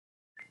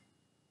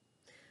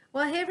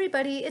Well, hey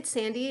everybody, it's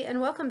Sandy,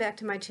 and welcome back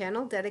to my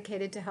channel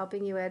dedicated to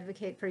helping you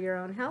advocate for your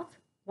own health,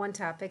 one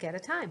topic at a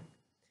time.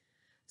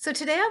 So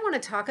today I want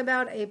to talk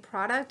about a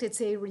product.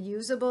 It's a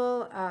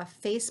reusable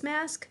face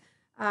mask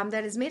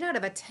that is made out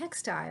of a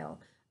textile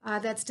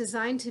that's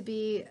designed to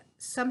be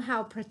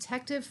somehow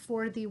protective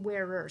for the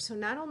wearer. So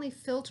not only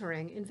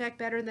filtering, in fact,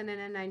 better than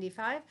an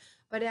N95,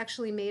 but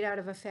actually made out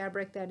of a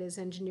fabric that is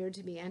engineered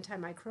to be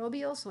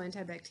antimicrobial, so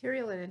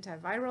antibacterial and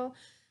antiviral.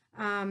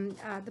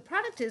 The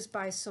product is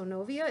by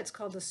Sonovia. It's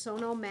called the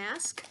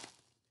Sonomask.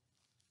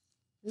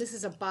 This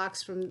is a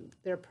box from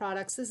their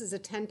products. This is a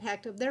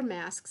 10-pack of their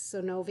masks,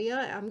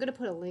 Sonovia. I'm going to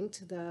put a link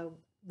to the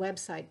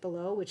website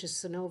below, which is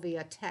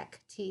Sonovia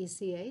Tech,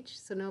 T-E-C-H,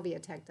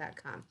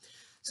 sonoviatech.com.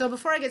 So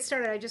before I get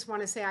started, I just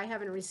want to say I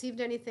haven't received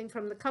anything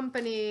from the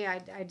company. I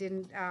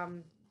didn't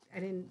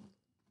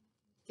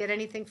get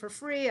anything for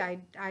free. I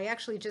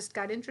actually just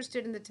got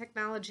interested in the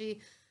technology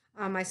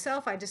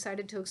myself. I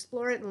decided to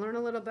explore it and learn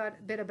a little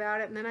bit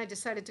about it, and then I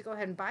decided to go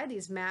ahead and buy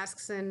these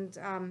masks. And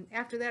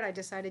after that, I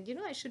decided,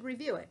 I should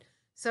review it.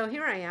 So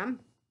here I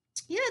am.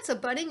 Yeah, it's a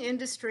budding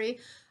industry.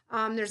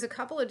 There's a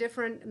couple of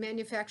different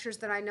manufacturers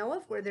that I know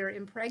of where they're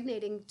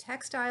impregnating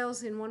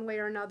textiles in one way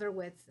or another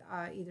with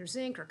either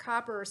zinc or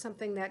copper or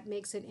something that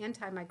makes it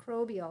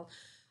antimicrobial.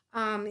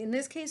 In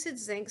this case,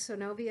 it's zinc.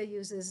 Sonovia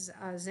uses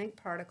zinc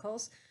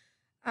particles.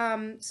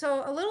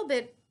 So a little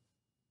bit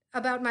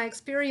about my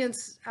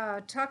experience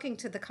talking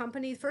to the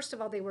company. First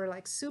of all, they were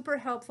like super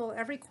helpful.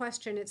 Every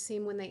question, it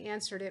seemed, when they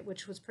answered it,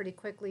 which was pretty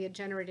quickly, it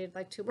generated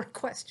like two more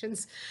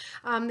questions.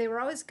 They were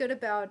always good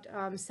about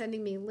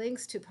sending me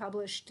links to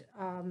published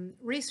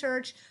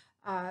research.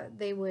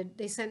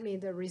 They sent me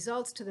the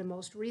results to the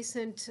most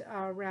recent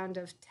round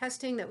of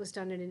testing that was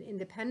done in an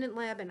independent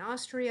lab in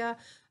Austria.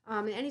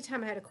 And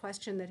anytime I had a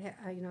question that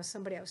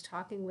somebody I was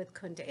talking with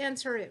couldn't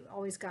answer, it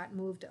always got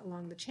moved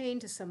along the chain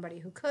to somebody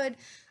who could.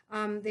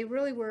 They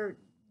really were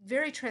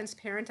very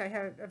transparent. I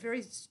had a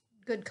very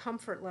good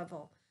comfort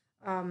level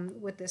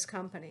with this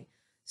company.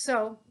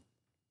 So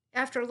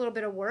after a little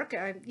bit of work,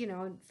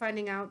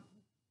 finding out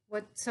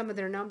what some of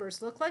their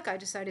numbers look like, I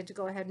decided to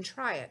go ahead and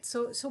try it.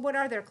 So what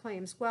are their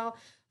claims? Well,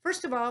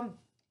 first of all,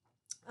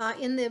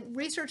 in the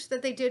research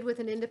that they did with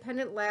an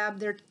independent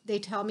lab, they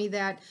tell me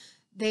that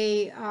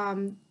they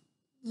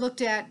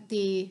looked at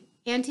the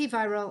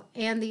antiviral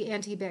and the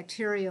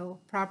antibacterial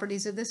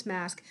properties of this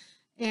mask,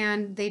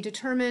 and they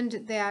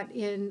determined that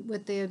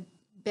with the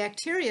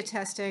bacteria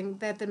testing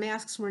that the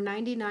masks were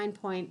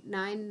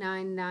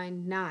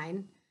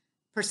 99.9999%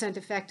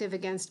 effective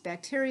against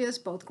bacteria,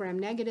 both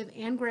gram-negative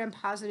and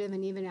gram-positive,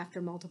 and even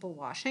after multiple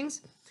washings.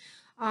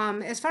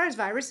 As far as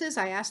viruses,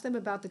 I asked them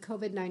about the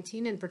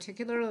COVID-19 in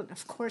particular.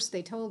 Of course,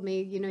 they told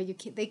me,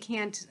 they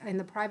can't, in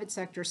the private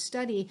sector,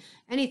 study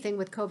anything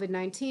with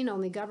COVID-19.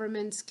 Only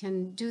governments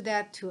can do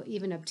that to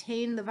even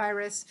obtain the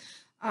virus.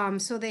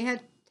 So they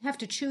have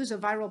to choose a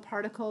viral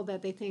particle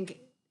that they think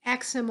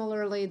acts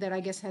similarly, that I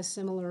guess has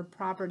similar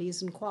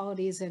properties and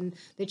qualities, and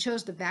they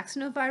chose the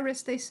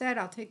vaccinovirus, they said.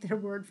 I'll take their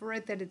word for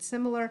it that it's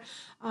similar.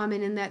 And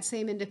in that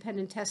same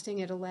independent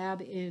testing at a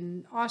lab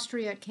in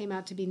Austria, it came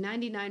out to be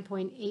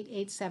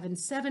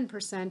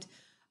 99.8877%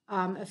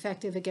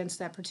 effective against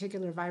that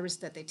particular virus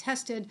that they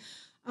tested.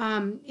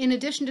 In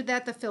addition to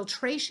that, the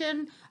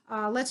filtration,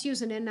 let's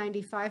use an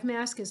N95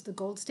 mask as the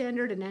gold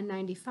standard, an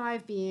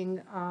N95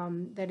 being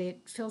that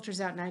it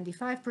filters out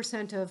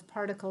 95% of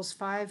particles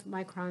 5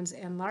 microns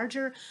and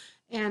larger,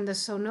 and the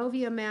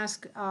Sonovia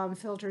mask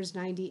filters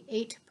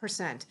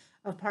 98%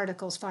 of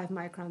particles 5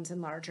 microns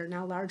and larger.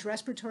 Now, large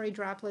respiratory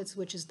droplets,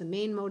 which is the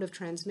main mode of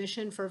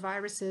transmission for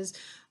viruses,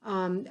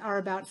 are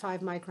about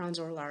 5 microns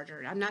or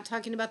larger. I'm not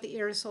talking about the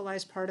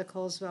aerosolized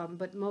particles,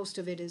 but most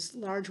of it is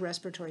large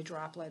respiratory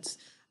droplets,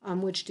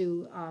 which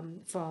do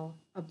fall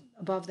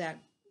above that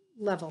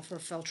level for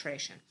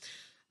filtration.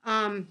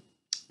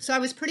 So I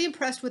was pretty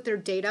impressed with their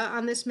data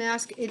on this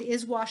mask. It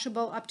is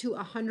washable up to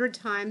 100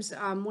 times.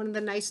 One of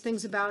the nice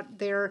things about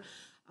their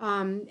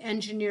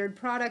engineered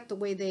product, the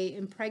way they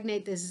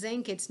impregnate this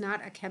zinc, it's not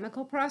a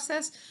chemical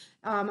process.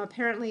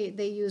 Apparently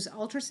they use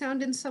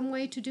ultrasound in some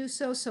way to do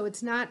so. So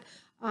it's not,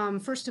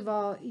 first of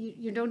all,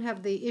 you don't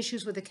have the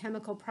issues with the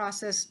chemical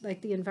process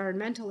like the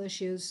environmental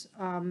issues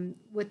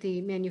with the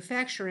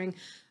manufacturing.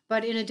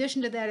 But in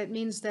addition to that, it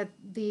means that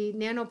the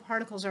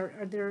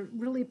nanoparticles they're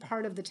really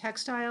part of the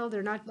textile.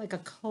 They're not like a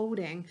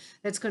coating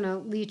that's going to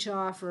leach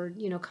off or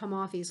come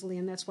off easily,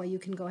 and that's why you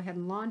can go ahead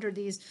and launder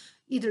these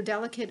either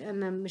delicate in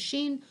the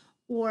machine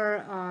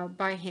or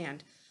by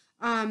hand.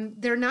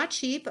 They're not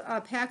cheap.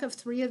 A pack of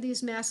 3 of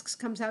these masks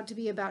comes out to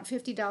be about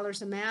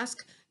 $50 a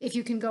mask. If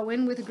you can go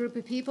in with a group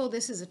of people,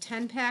 this is a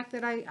 10-pack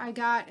that I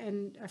got,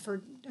 and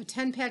for a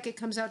 10-pack, it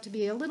comes out to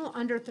be a little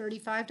under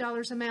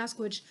 $35 a mask,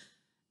 which,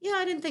 yeah,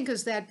 I didn't think it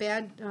was that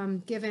bad,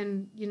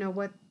 given,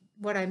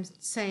 what I'm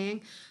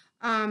saying.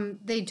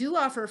 They do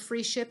offer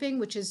free shipping,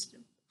 which is,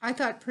 I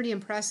thought, pretty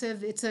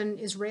impressive. It's an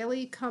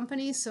Israeli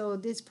company, so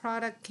this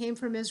product came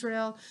from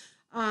Israel.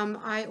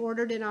 I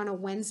ordered it on a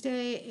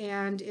Wednesday,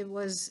 and it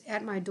was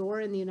at my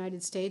door in the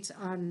United States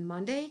on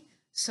Monday.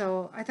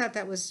 So I thought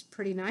that was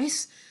pretty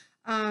nice.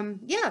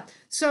 Yeah,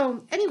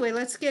 so anyway,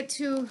 let's get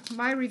to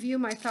my review,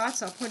 my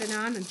thoughts. I'll put it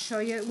on and show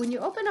you. When you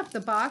open up the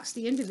box,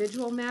 the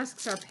individual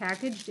masks are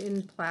packaged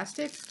in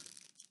plastic.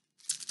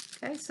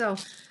 Okay, so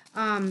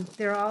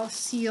they're all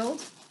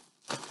sealed.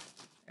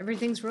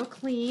 Everything's real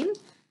clean.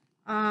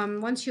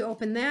 Once you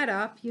open that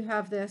up, you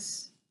have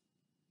this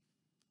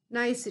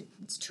nice,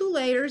 it's 2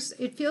 layers.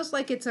 It feels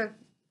like it's a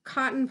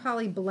cotton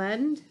poly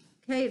blend.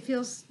 Okay, it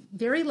feels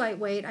very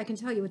lightweight. I can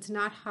tell you it's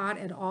not hot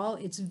at all.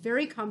 It's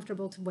very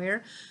comfortable to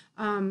wear.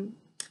 I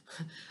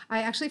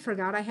actually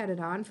forgot I had it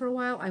on for a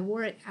while. I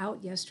wore it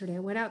out yesterday. I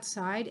went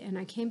outside and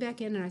I came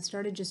back in and I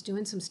started just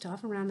doing some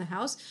stuff around the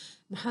house.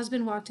 My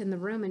husband walked in the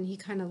room and he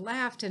kind of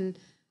laughed and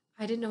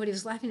I didn't know what he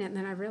was laughing at. And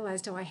then I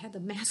realized, oh, I had the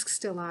mask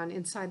still on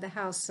inside the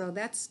house. So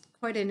that's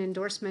quite an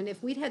endorsement.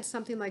 If we'd had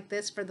something like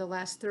this for the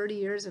last 30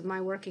 years of my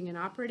working in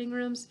operating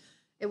rooms,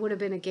 it would have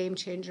been a game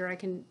changer. I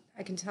can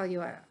tell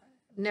you, I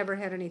never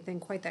had anything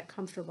quite that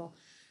comfortable.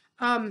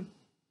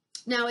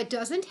 Now it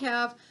doesn't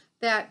have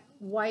that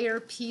wire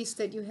piece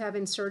that you have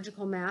in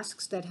surgical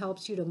masks that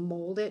helps you to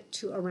mold it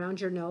to around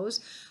your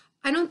nose.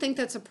 I don't think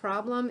that's a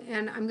problem,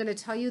 and I'm going to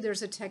tell you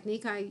there's a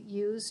technique I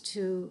use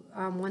to,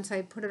 once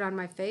I put it on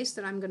my face,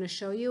 that I'm going to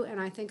show you, and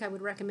I think I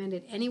would recommend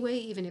it anyway,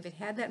 even if it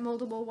had that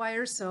moldable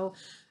wire, so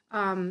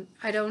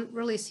I don't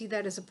really see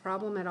that as a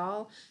problem at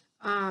all.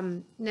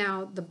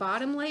 Now, the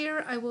bottom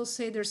layer, I will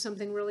say there's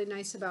something really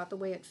nice about the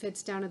way it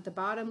fits down at the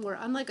bottom, where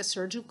unlike a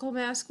surgical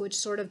mask, which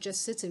sort of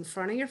just sits in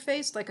front of your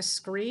face like a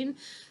screen,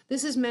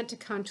 this is meant to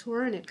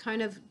contour and it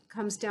kind of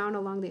comes down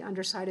along the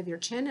underside of your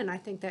chin, and I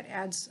think that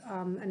adds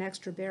an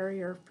extra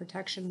barrier of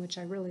protection, which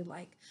I really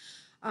like.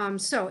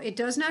 So it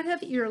does not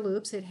have ear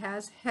loops. It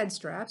has head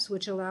straps,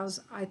 which allows,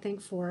 I think,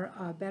 for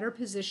better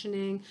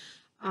positioning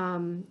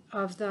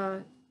of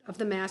the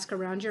mask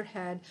around your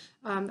head.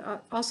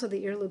 Also,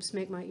 the ear loops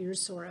make my ears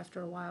sore after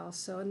a while,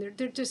 so, and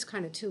they're just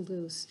kind of too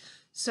loose.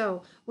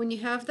 So when you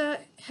have the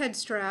head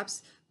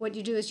straps, what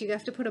you do is you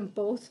have to put them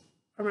both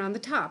around the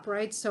top,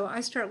 right? So I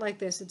start like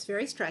this. It's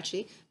very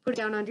stretchy. Put it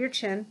down under your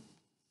chin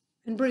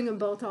and bring them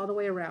both all the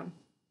way around.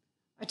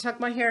 I tuck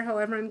my hair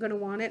however I'm going to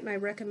want it, and I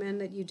recommend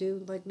that you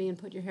do like me and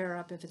put your hair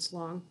up if it's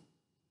long.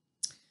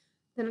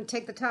 Then I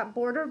take the top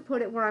border,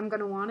 put it where I'm going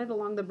to want it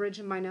along the bridge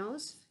of my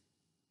nose,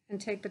 and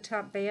take the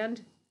top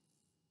band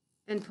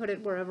and put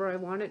it wherever I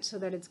want it so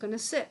that it's going to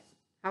sit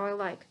how I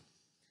like.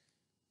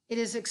 It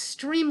is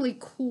extremely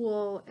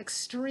cool,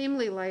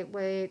 extremely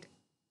lightweight,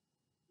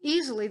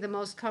 easily the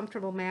most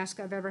comfortable mask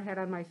I've ever had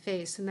on my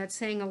face, and that's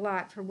saying a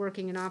lot for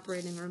working in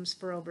operating rooms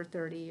for over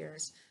 30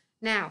 years.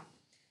 Now,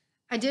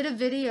 I did a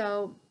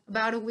video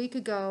about a week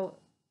ago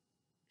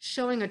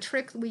showing a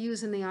trick we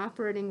use in the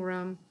operating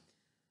room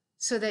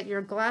so that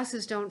your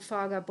glasses don't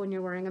fog up when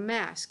you're wearing a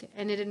mask,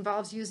 and it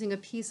involves using a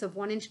piece of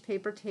 1-inch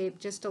paper tape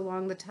just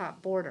along the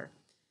top border.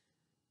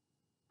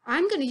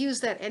 I'm going to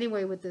use that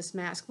anyway with this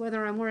mask,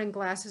 whether I'm wearing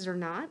glasses or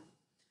not,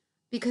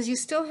 because you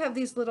still have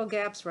these little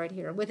gaps right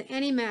here. With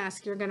any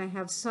mask, you're going to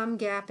have some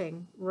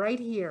gapping right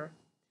here.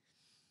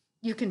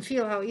 You can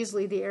feel how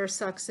easily the air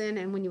sucks in,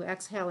 and when you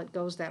exhale, it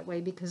goes that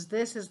way, because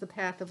this is the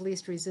path of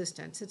least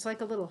resistance. It's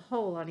like a little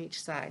hole on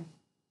each side.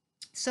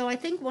 So I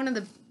think one of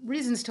the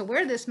reasons to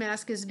wear this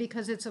mask is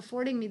because it's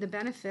affording me the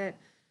benefit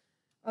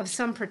of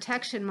some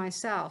protection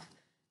myself.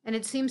 And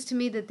it seems to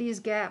me that these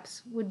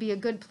gaps would be a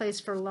good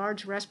place for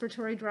large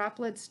respiratory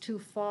droplets to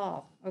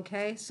fall,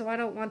 okay? So I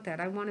don't want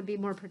that. I want to be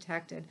more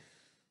protected.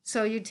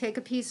 So you take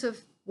a piece of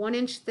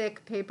 1-inch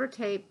thick paper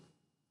tape,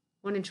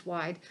 1-inch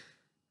wide.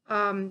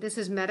 This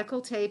is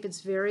medical tape.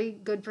 It's very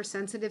good for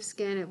sensitive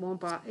skin. It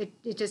won't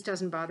it just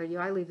doesn't bother you.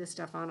 I leave this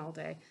stuff on all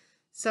day.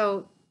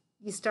 So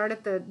you start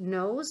at the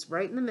nose,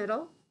 right in the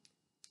middle,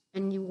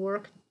 and you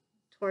work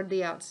toward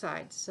the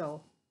outside.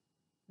 So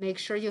make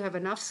sure you have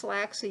enough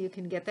slack so you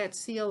can get that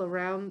seal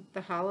around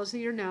the hollows of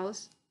your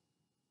nose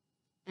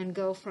and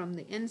go from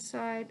the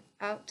inside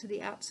out to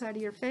the outside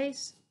of your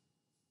face.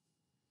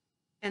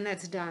 And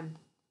that's done.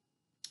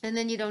 And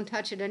then you don't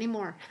touch it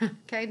anymore,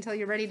 okay, until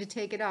you're ready to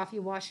take it off.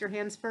 You wash your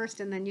hands first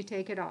and then you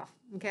take it off,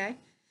 okay?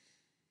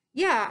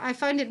 Yeah, I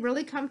find it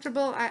really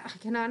comfortable. I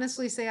can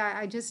honestly say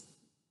I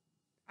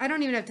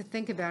don't even have to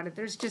think about it.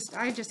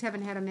 I just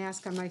haven't had a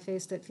mask on my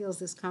face that feels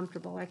this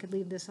comfortable. I could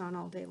leave this on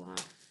all day long.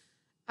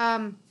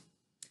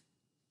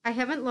 I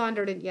haven't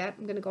laundered it yet.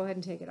 I'm going to go ahead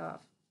and take it off.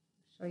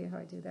 Show you how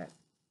I do that.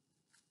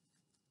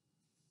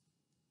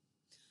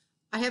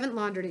 I haven't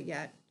laundered it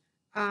yet.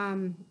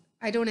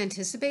 I don't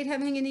anticipate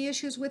having any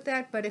issues with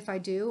that, but if I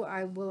do,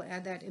 I will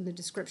add that in the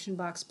description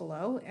box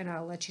below, and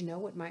I'll let you know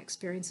what my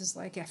experience is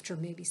like after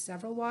maybe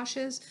several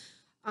washes.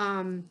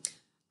 I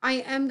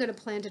am going to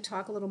plan to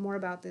talk a little more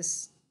about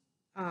this.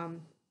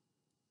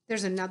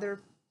 There's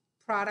another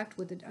product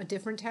with a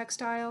different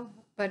textile,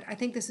 but I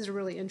think this is a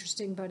really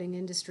interesting budding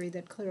industry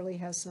that clearly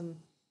has some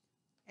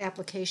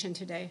application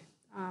today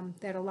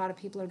that a lot of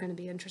people are going to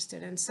be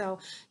interested in. So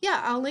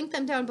yeah, I'll link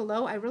them down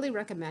below. I really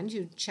recommend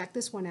you check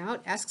this one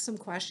out, ask some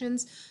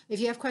questions. If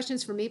you have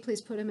questions for me,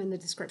 please put them in the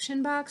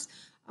description box.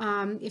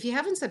 If you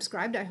haven't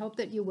subscribed, I hope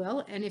that you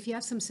will. And if you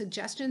have some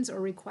suggestions or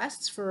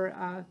requests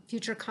for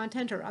future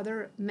content or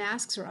other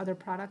masks or other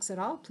products at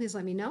all, please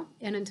let me know.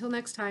 And until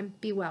next time,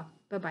 be well.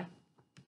 Bye-bye.